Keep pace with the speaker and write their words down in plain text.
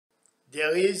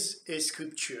there is a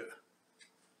scripture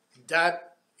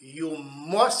that you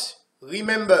must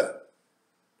remember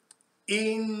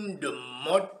in the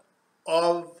month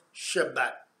of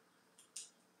Shabbat.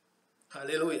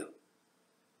 Hallelujah.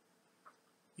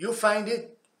 You find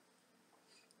it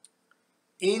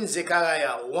in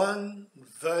Zechariah 1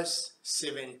 verse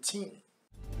 17.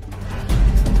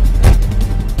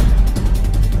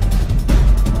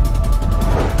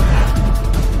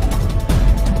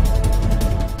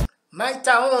 My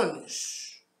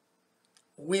towns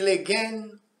will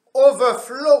again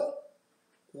overflow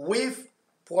with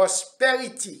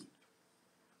prosperity,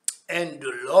 and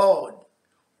the Lord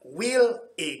will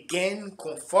again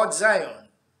comfort Zion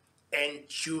and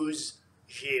choose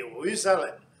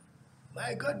Jerusalem.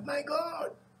 My God, my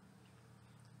God.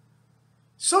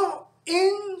 So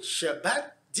in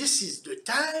Shabbat, this is the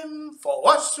time for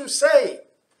us to say,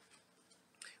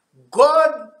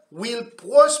 God will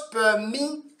prosper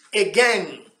me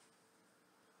again.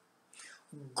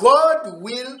 God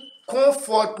will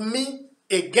comfort me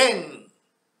again.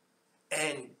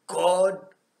 And God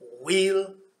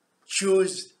will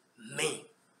choose me.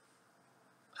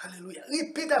 Hallelujah.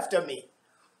 Repeat after me.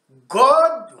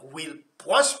 God will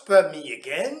prosper me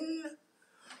again.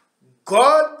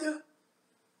 God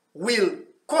will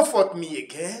comfort me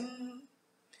again.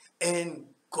 And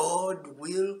God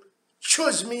will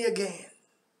choose me again.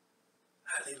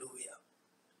 Hallelujah.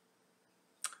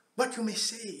 But you may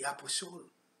say, Apostle,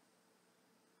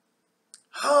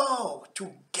 how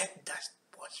to get that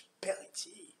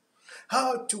prosperity?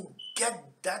 How to get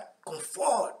that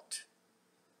comfort?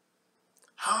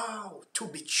 How to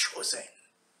be chosen?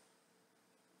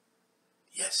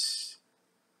 Yes,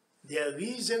 there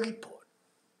is a report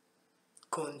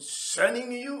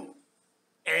concerning you.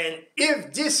 And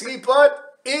if this report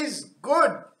is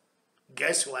good,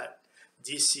 guess what?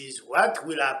 This is what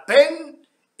will happen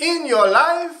in your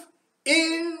life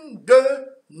in the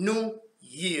new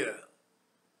year.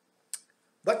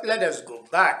 But let us go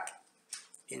back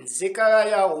in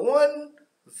Zechariah 1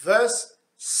 verse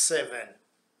 7.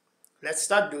 Let's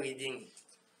start the reading.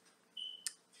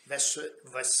 Verse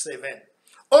 7.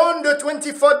 On the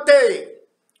 24th day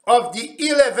of the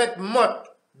 11th month,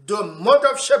 the month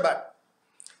of Shabbat,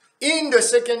 in the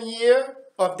second year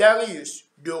of Darius,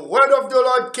 the word of the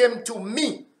Lord came to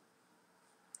me,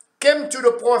 came to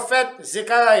the prophet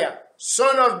Zechariah,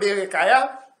 son of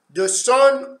Berechiah, the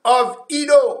son of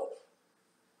Iddo.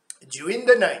 During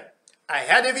the night, I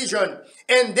had a vision,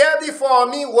 and there before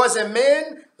me was a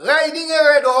man riding a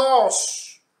red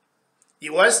horse. He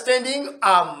was standing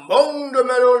among the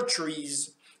myrtle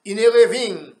trees in a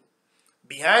ravine.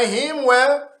 Behind him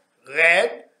were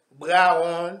red,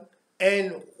 brown,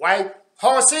 and white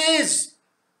horses.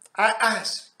 I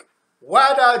asked,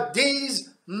 what are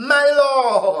these, my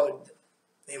Lord?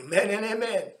 Amen and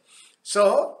amen.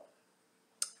 So,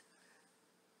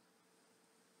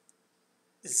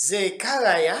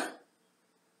 Zechariah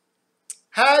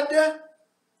had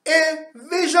a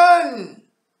vision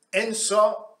and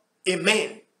saw a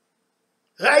man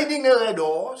riding a red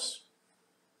horse.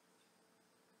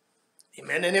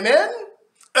 Amen and amen.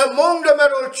 Among the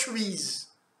myrtle trees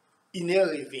in a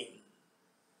ravine.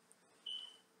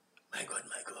 My God,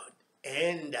 my God.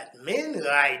 And that man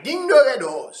riding the red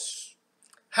horse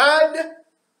had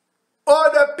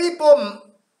other people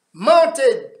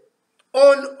mounted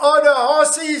on other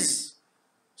horses.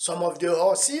 Some of the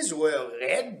horses were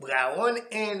red, brown,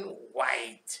 and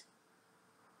white.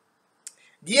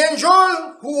 The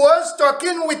angel who was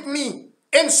talking with me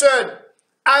answered,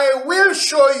 I will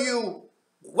show you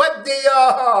what they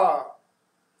are.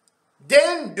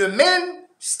 Then the man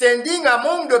standing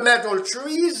among the myrtle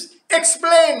trees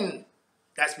explained.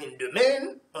 That means the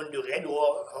man on the red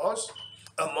horse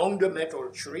among the myrtle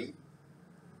trees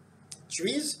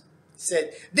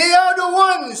said, they are the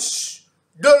ones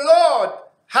the Lord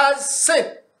has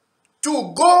sent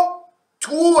to go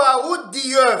throughout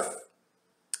the earth.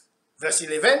 Verse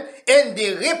 11, and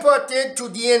they reported to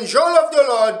the angel of the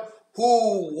Lord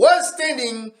who was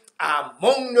standing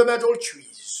among the myrtle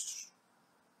trees.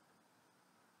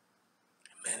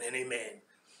 Amen and amen.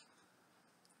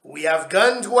 We have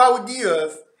gone throughout the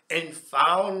earth and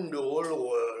found the whole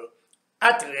world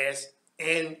at rest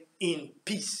and in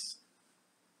peace.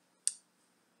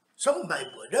 So, my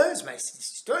brothers, my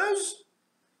sisters,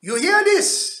 you hear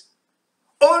this?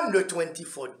 On the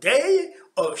 24th day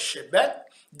of Shabbat,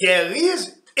 there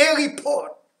is a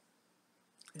report.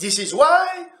 This is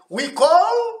why we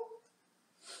call.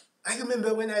 I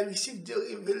remember when I received the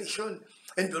revelation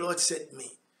and the Lord said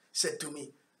to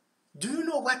me, do you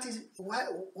know what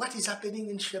is happening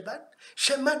in Shabbat?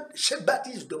 Shabbat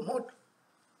is the month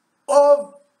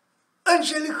of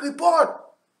angelic report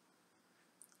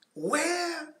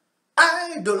where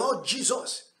I, the Lord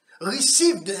Jesus,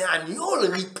 received the annual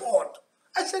report.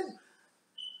 I said,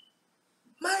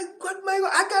 my God,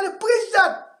 I gotta preach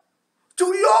that to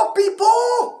your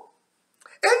people.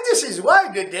 And this is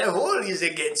why the devil is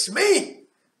against me.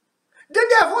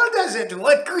 The devil doesn't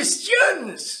want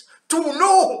Christians to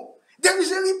know there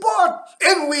is a report,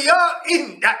 and we are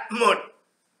in that month.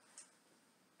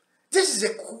 This is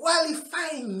a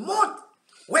qualifying month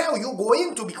where you're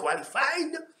going to be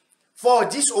qualified for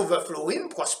this overflowing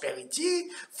prosperity,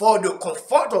 for the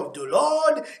comfort of the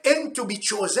Lord, and to be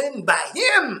chosen by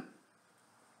Him.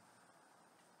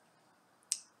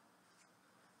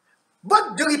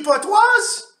 But the report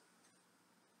was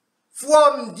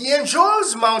from the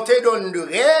angels mounted on the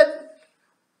red,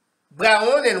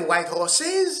 brown, and white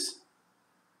horses.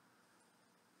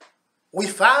 We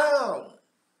found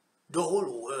the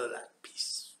whole world at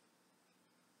peace,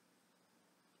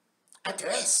 at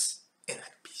rest and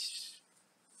at peace.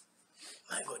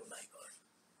 My God, my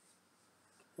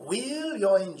God. Will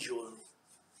your angel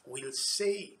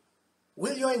say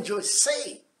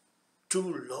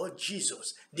to Lord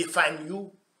Jesus, they find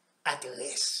you at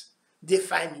rest, they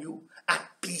find you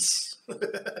at peace?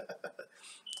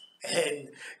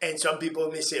 And some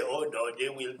people may say, oh no, they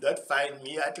will not find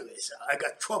me at rest. I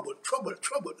got trouble.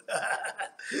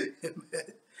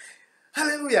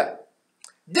 Hallelujah.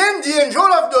 Then the angel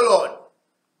of the Lord,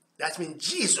 that means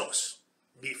Jesus,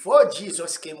 before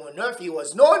Jesus came on earth, he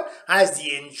was known as the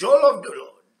angel of the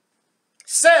Lord,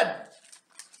 said,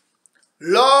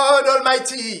 Lord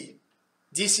Almighty,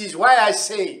 this is why I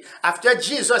say, after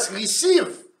Jesus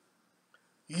received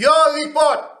your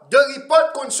report, the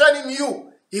report concerning you,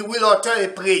 he will utter a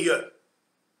prayer.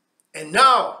 And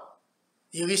now,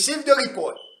 he received the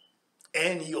report,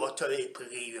 and he uttered a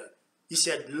prayer. He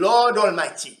said, Lord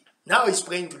Almighty. Now he's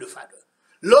praying to the Father.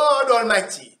 Lord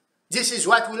Almighty, this is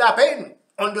what will happen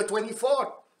on the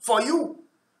 24th for you.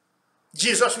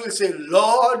 Jesus will say,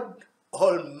 Lord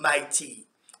Almighty.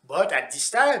 But at this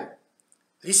time,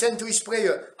 listen to his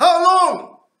prayer. How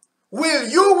long will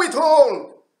you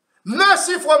withhold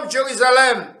mercy from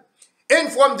Jerusalem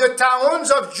and from the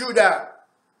towns of Judah?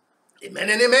 Amen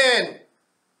and amen.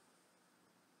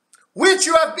 Which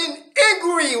you have been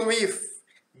angry with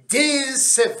these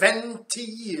 70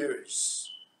 years.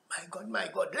 My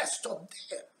God, let's stop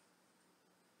there.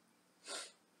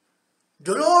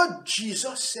 The Lord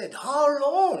Jesus said, how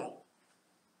long?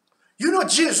 You know,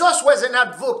 Jesus was an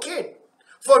advocate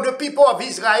for the people of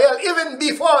Israel even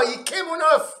before he came on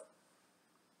earth.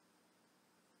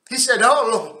 He said,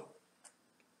 how long?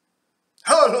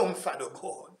 How long, Father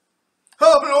God?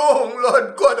 How long,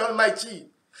 Lord God Almighty?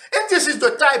 And this is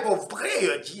the type of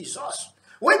prayer, Jesus.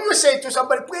 When you say to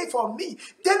somebody, pray for me,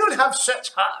 they don't have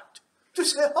such heart to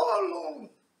say, how long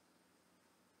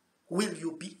will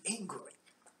you be angry?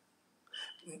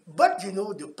 But you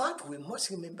know, the part we must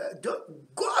remember,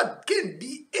 God can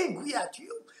be angry at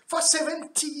you for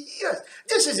 70 years.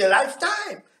 This is a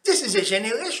lifetime. This is a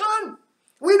generation.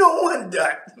 We don't want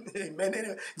that.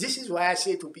 Amen. This is why I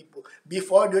say to people,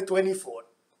 before the 24th,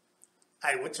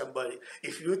 I want somebody,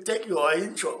 if you take your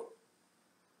intro,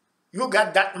 you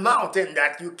got that mountain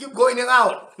that you keep going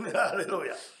around.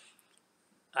 Hallelujah.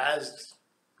 Ask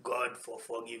God for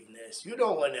forgiveness. You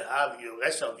don't want to have the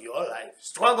rest of your life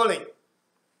struggling.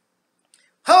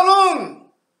 How long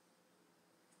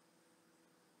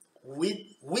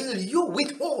will you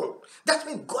withhold? That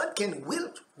means God can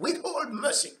withhold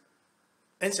mercy.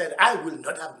 And said, I will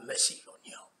not have mercy on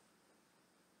you.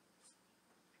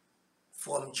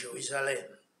 From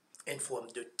Jerusalem and from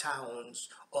the towns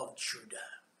of Judah.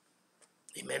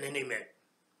 Amen and amen.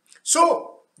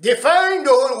 So, they find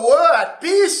the whole world at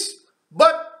peace,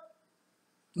 but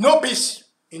no peace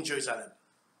in Jerusalem.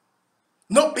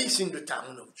 No peace in the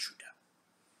town of Judah.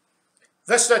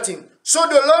 Verse 13. So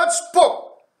the Lord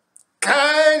spoke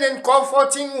kind and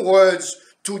comforting words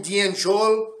to the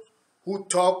angel who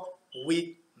talked with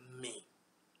me.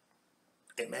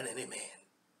 Amen and amen.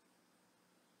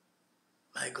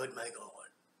 My God, my God.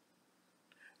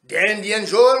 Then the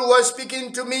angel who was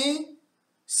speaking to me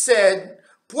said,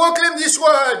 proclaim this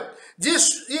word.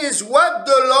 This is what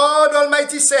the Lord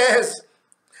Almighty says.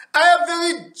 I am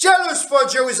very jealous for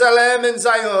Jerusalem and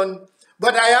Zion,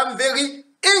 but I am very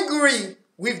angry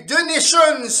with the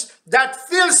nations that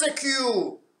feel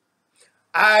secure.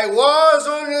 I was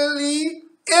only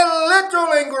a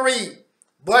little angry,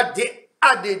 but they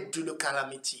added to the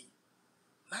calamity.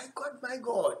 My God, my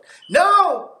God.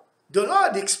 Now, the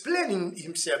Lord explaining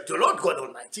himself, the Lord God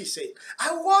Almighty said,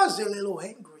 I was a little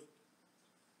angry.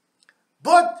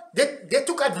 But they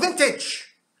took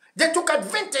advantage. They took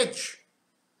advantage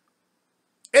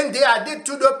and they added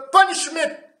to the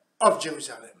punishment of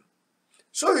Jerusalem.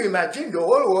 So you imagine the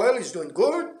whole world is doing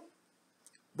good,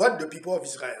 but the people of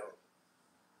Israel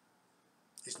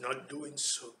is not doing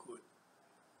so good.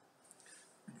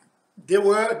 They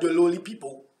were the lowly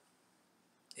people.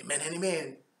 Amen and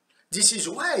amen. This is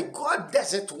why God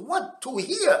doesn't want to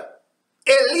hear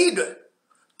a leader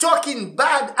talking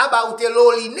bad about a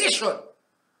lowly nation.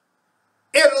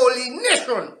 A lowly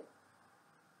nation.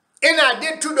 And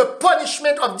added to the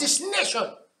punishment of this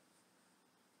nation.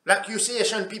 Like you see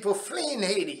Asian people fleeing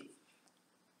Haiti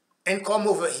and come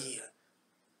over here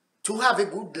to have a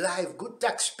good life, good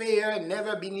taxpayer,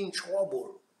 never been in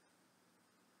trouble.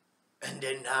 And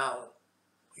then now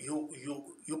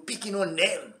you picking on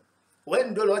them.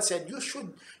 When the Lord said you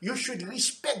should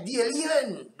respect the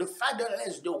alien, the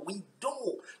fatherless, the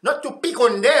widow, not to pick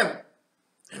on them.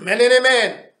 Amen and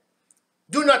amen.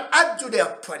 Do not add to their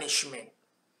punishment.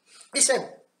 He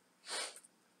said,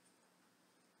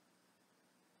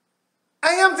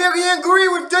 I am very angry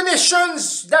with the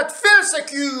nations that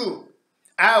persecute you.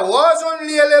 I was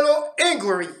only a little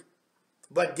angry,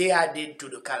 but they added to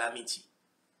the calamity.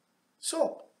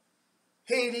 So,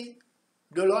 Haiti,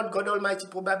 the Lord God Almighty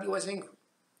probably was angry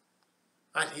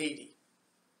at Haiti.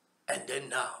 And then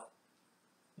now,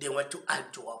 they want to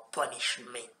add to our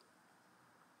punishment.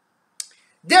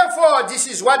 Therefore, this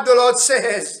is what the Lord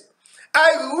says.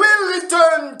 I will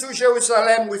return to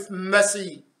Jerusalem with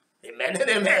mercy. Amen and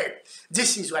amen.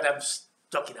 This is what I'm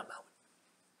talking about.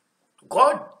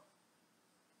 God,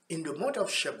 in the month of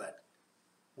Shabbat,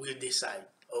 will decide,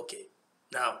 okay,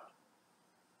 now,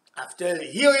 after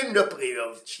hearing the prayer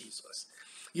of Jesus,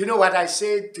 you know what I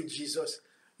said to Jesus?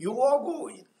 You are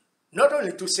going, not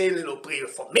only to say a little prayer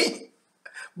for me,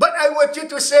 but I want you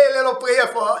to say a little prayer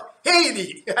for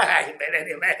Haiti. Amen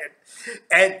and amen.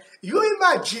 And you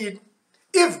imagine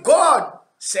if God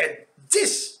said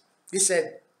this, he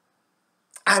said,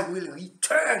 I will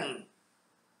return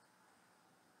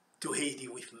to Haiti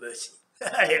with mercy.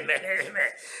 Amen, amen.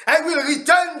 I will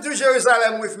return to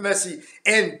Jerusalem with mercy,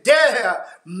 and there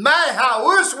my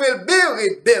house will be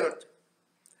rebuilt,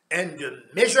 and the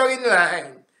measuring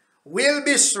line will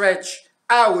be stretched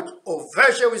out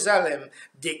over Jerusalem,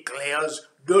 declares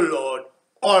the Lord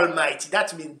Almighty.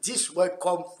 That means this word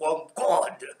comes from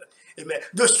God. Amen.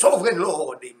 The sovereign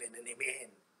Lord. Amen and amen.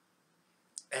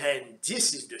 And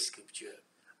this is the scripture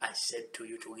I said to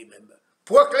you to remember.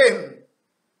 Proclaim.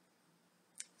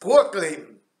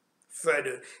 Proclaim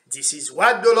further. This is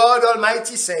what the Lord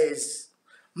Almighty says.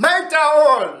 My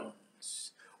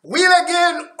towns will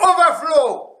again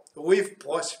overflow with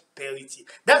prosperity.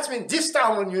 That means this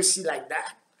town you see like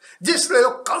that. This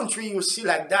little country you see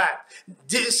like that.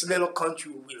 This little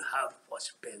country will have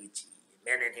prosperity.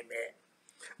 Amen and amen.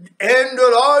 And the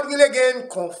Lord will again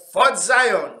comfort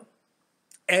Zion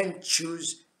and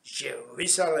choose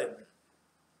Jerusalem.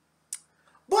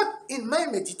 But in my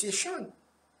meditation,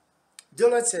 the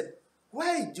Lord said,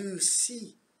 why do you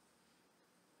see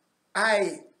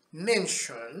I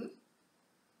mention,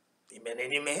 amen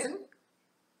and amen,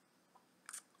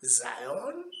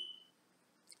 Zion,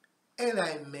 and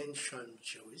I mention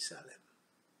Jerusalem?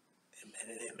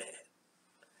 Amen and amen.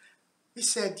 He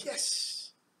said,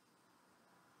 yes,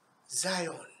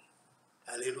 Zion,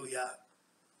 hallelujah,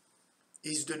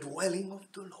 is the dwelling of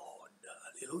the Lord,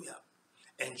 hallelujah,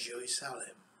 and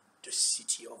Jerusalem, the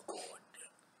city of God.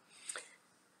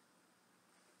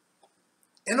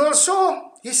 And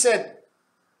also, he said,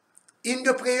 in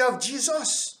the prayer of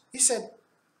Jesus, he said,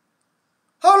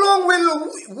 how long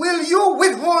will you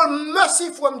withhold mercy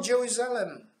from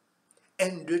Jerusalem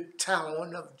and the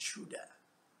town of Judah?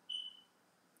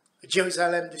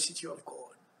 Jerusalem, the city of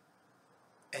God,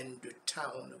 and the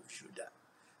town of Judah.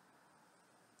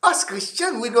 Us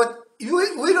Christians, we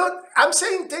don't, I'm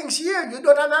saying things here, you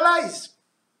don't analyze.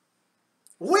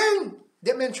 When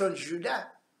they mention Judah,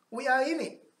 we are in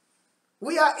it.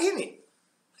 We are in it.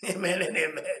 Amen and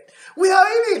amen. We are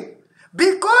in it.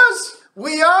 Because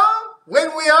we are,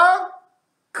 when we are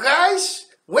Christ,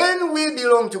 when we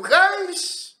belong to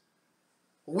Christ,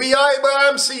 we are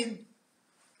Abraham's seed.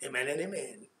 Amen and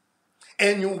amen.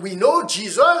 And we know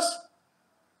Jesus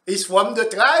is from the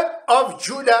tribe of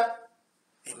Judah.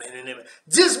 Amen and amen.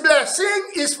 This blessing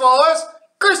is for us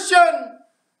Christian.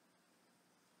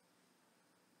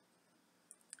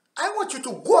 I want you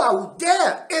to go out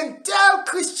there and tell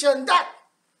Christian that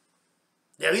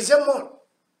there is a month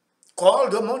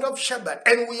called the month of Shabbat,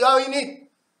 and we are in it,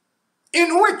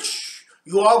 in which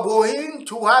you are going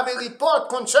to have a report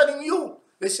concerning you.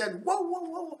 They said, whoa, whoa,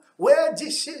 whoa, where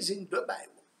this is in the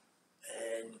Bible.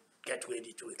 And get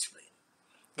ready to explain.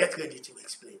 Get ready to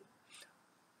explain.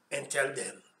 And tell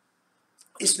them,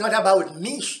 It's not about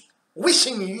me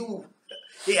wishing you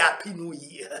a happy new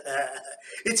year.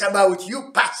 It's about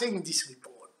you passing this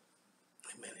report.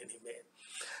 Amen and amen.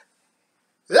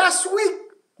 Last week,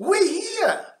 we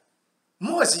hear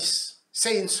Moses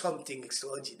saying something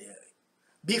extraordinary.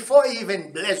 Before he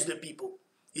even blessed the people,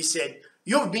 he said,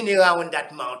 you've been around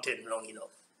that mountain long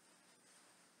enough.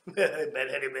 Amen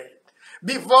and amen.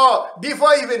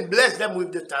 Before he even bless them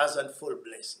with the 1,000-fold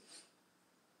blessing,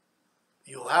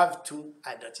 you have to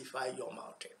identify your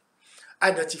mountain.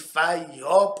 Identify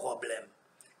your problem.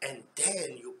 And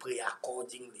then you pray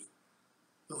accordingly.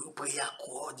 You pray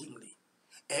accordingly.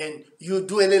 And you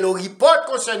do a little report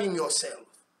concerning yourself.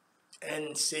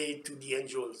 And say to the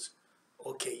angels,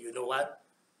 okay, you know what?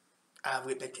 I've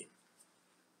repented.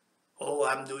 Oh,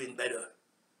 I'm doing better.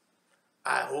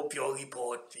 I hope your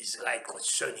report is right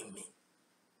concerning me.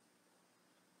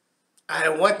 I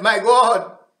want my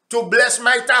God to bless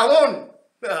my town.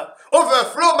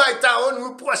 Overflow my town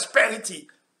with prosperity.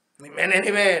 Amen and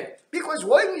amen. Because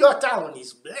when your town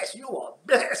is blessed, you are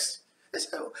blessed.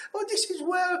 So, oh, this is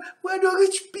where the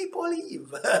rich people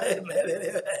live. Amen and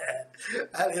amen.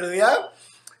 Hallelujah.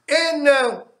 And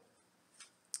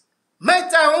my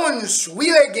towns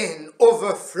will again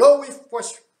overflow with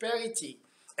prosperity,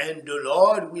 and the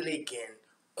Lord will again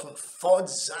comfort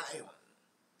Zion.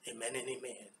 Amen and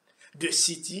amen. The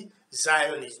city,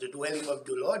 Zion, is the dwelling of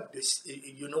the Lord. The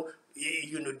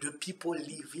people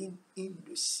living in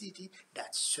the city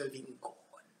that's serving God.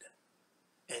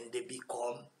 And they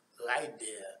become right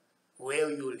there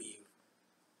where you live,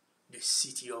 the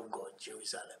city of God,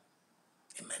 Jerusalem.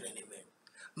 Amen and amen.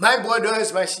 My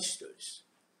brothers, my sisters,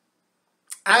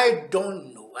 I do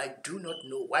not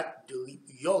know what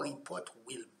your report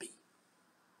will be.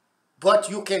 But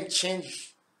you can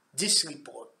change this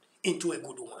report into a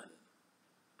good one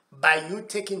by you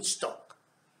taking stock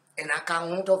and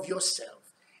account of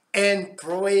yourself and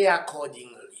pray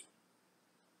accordingly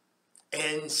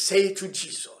and say to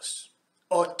Jesus,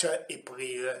 utter a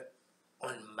prayer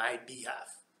on my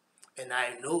behalf. And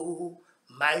I know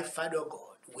my Father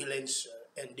God will answer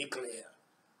and declare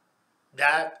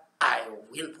that I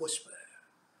will prosper,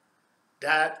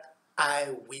 that I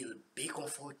will be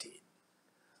comforted,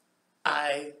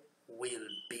 I will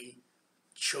be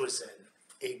chosen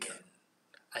again.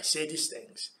 I say these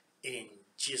things in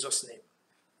Jesus' name.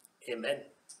 Amen.